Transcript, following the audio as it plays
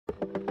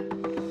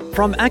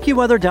From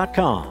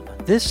AccuWeather.com,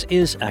 this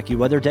is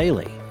AccuWeather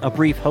Daily, a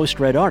brief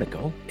host-read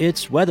article.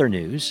 It's weather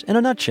news in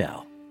a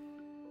nutshell.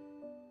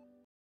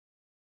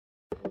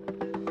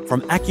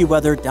 From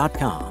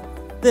AccuWeather.com,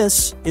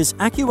 this is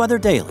AccuWeather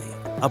Daily,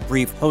 a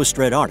brief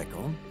host-read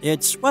article.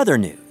 It's weather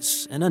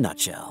news in a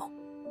nutshell.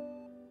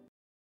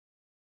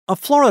 A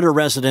Florida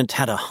resident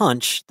had a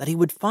hunch that he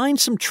would find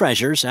some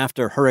treasures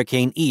after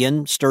Hurricane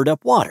Ian stirred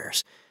up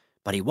waters,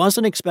 but he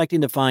wasn't expecting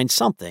to find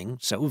something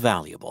so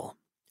valuable.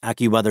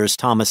 AccuWeather's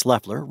Thomas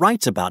Leffler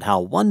writes about how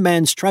one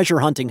man's treasure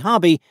hunting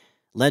hobby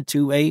led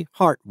to a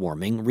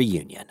heartwarming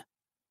reunion.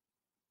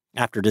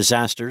 After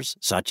disasters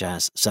such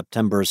as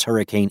September's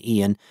Hurricane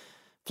Ian,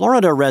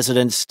 Florida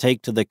residents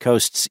take to the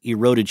coast's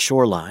eroded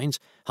shorelines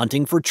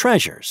hunting for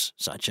treasures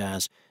such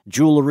as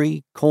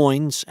jewelry,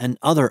 coins, and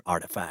other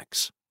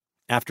artifacts.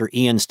 After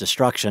Ian's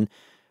destruction,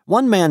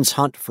 one man's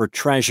hunt for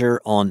treasure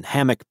on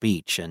Hammock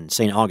Beach in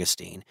St.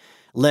 Augustine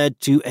led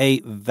to a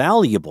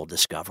valuable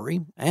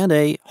discovery and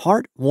a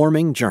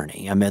heartwarming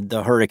journey amid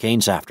the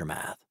hurricane's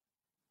aftermath.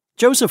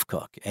 Joseph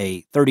Cook,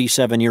 a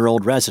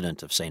 37-year-old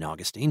resident of St.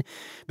 Augustine,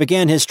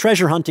 began his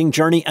treasure hunting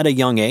journey at a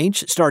young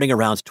age, starting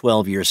around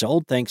 12 years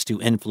old thanks to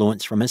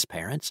influence from his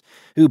parents,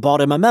 who bought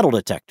him a metal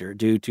detector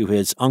due to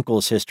his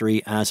uncle's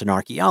history as an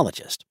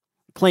archaeologist.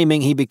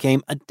 Claiming he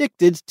became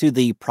addicted to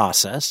the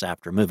process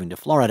after moving to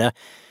Florida,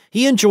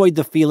 he enjoyed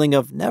the feeling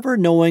of never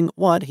knowing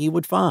what he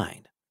would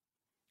find.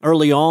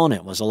 Early on,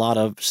 it was a lot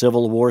of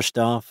Civil War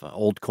stuff,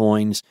 old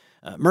coins,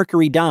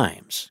 Mercury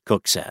dimes,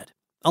 Cook said.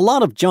 A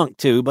lot of junk,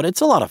 too, but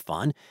it's a lot of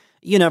fun.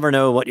 You never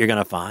know what you're going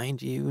to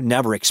find. You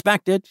never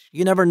expect it.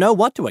 You never know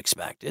what to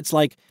expect. It's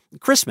like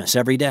Christmas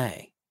every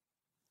day.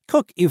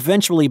 Cook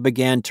eventually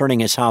began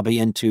turning his hobby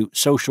into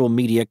social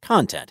media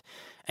content,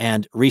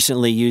 and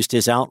recently used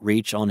his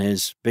outreach on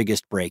his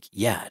biggest break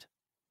yet.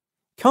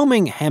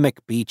 Combing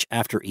Hammock Beach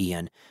after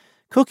Ian,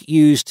 Cook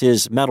used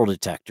his metal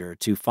detector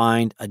to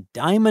find a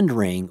diamond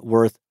ring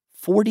worth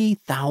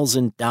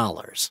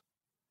 $40,000.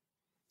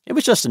 It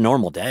was just a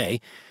normal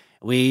day.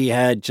 We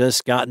had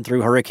just gotten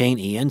through Hurricane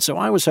Ian, so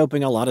I was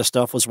hoping a lot of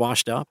stuff was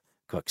washed up,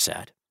 Cook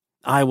said.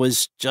 I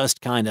was just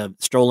kind of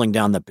strolling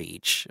down the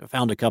beach,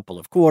 found a couple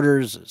of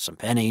quarters, some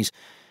pennies,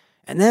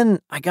 and then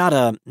I got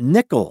a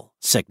nickel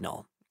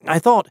signal. I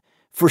thought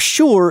for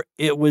sure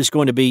it was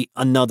going to be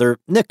another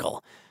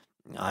nickel.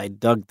 I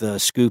dug the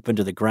scoop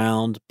into the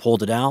ground,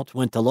 pulled it out,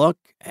 went to look,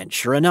 and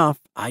sure enough,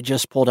 I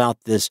just pulled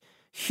out this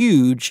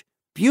huge,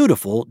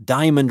 beautiful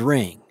diamond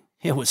ring.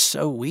 It was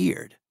so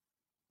weird.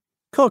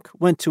 Cook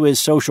went to his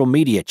social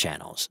media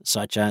channels,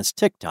 such as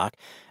TikTok,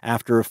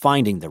 after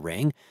finding the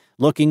ring,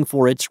 looking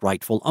for its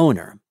rightful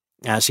owner,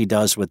 as he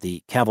does with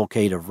the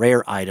cavalcade of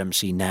rare items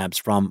he nabs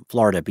from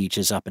Florida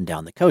beaches up and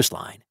down the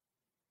coastline.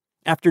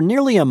 After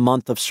nearly a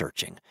month of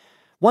searching,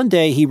 one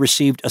day he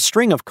received a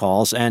string of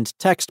calls and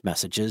text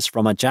messages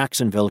from a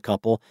Jacksonville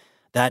couple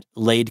that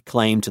laid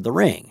claim to the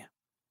ring.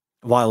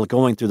 While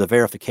going through the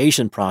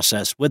verification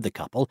process with the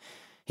couple,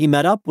 he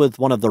met up with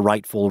one of the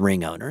rightful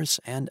ring owners,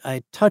 and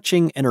a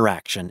touching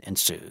interaction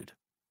ensued.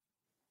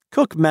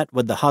 Cook met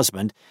with the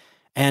husband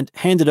and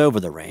handed over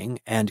the ring,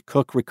 and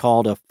Cook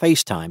recalled a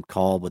FaceTime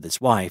call with his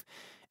wife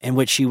in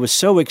which she was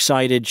so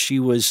excited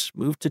she was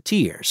moved to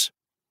tears.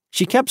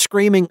 She kept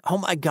screaming, "Oh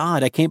my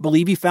God, I can't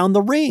believe you found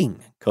the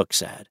ring," Cook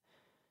said.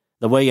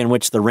 The way in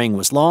which the ring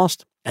was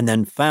lost and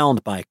then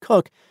found by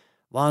Cook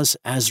was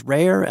as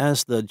rare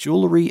as the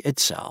jewelry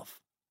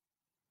itself.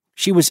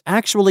 She was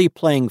actually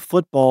playing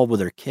football with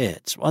her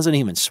kids, wasn't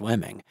even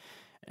swimming.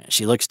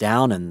 She looks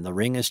down and the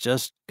ring is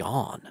just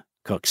gone,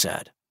 Cook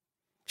said.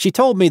 She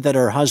told me that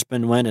her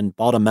husband went and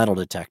bought a metal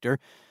detector,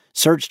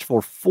 searched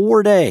for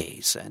 4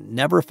 days, and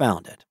never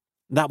found it.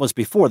 That was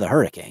before the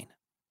hurricane.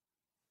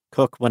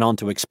 Cook went on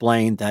to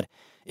explain that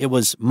it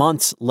was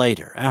months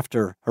later,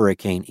 after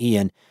Hurricane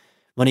Ian,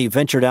 when he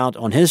ventured out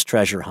on his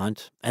treasure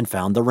hunt and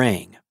found the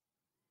ring.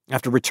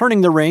 After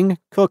returning the ring,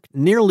 Cook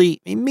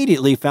nearly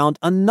immediately found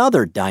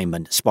another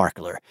diamond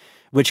sparkler,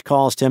 which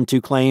caused him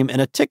to claim in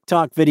a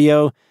TikTok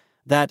video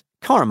that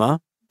karma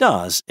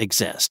does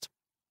exist.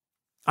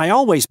 I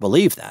always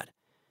believed that.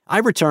 I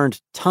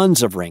returned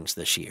tons of rings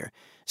this year.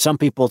 Some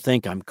people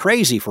think I'm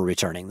crazy for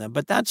returning them,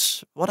 but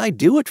that's what I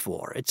do it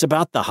for. It's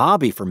about the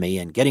hobby for me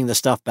and getting the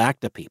stuff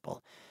back to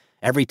people.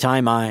 Every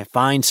time I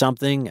find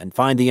something and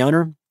find the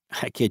owner,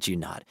 I kid you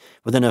not,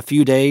 within a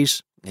few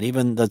days, and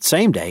even the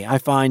same day, I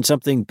find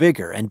something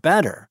bigger and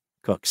better,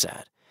 Cook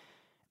said.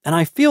 And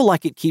I feel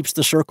like it keeps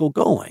the circle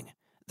going.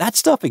 That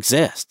stuff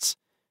exists.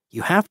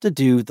 You have to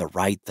do the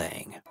right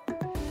thing.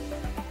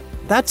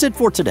 That's it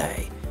for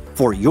today.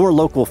 For your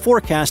local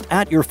forecast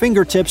at your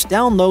fingertips,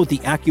 download the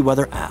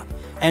AccuWeather app.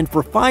 And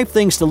for 5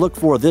 things to look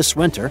for this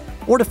winter,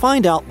 or to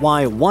find out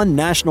why one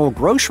national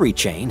grocery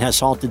chain has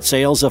halted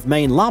sales of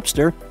Maine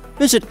lobster,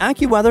 visit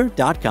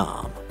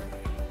AccuWeather.com.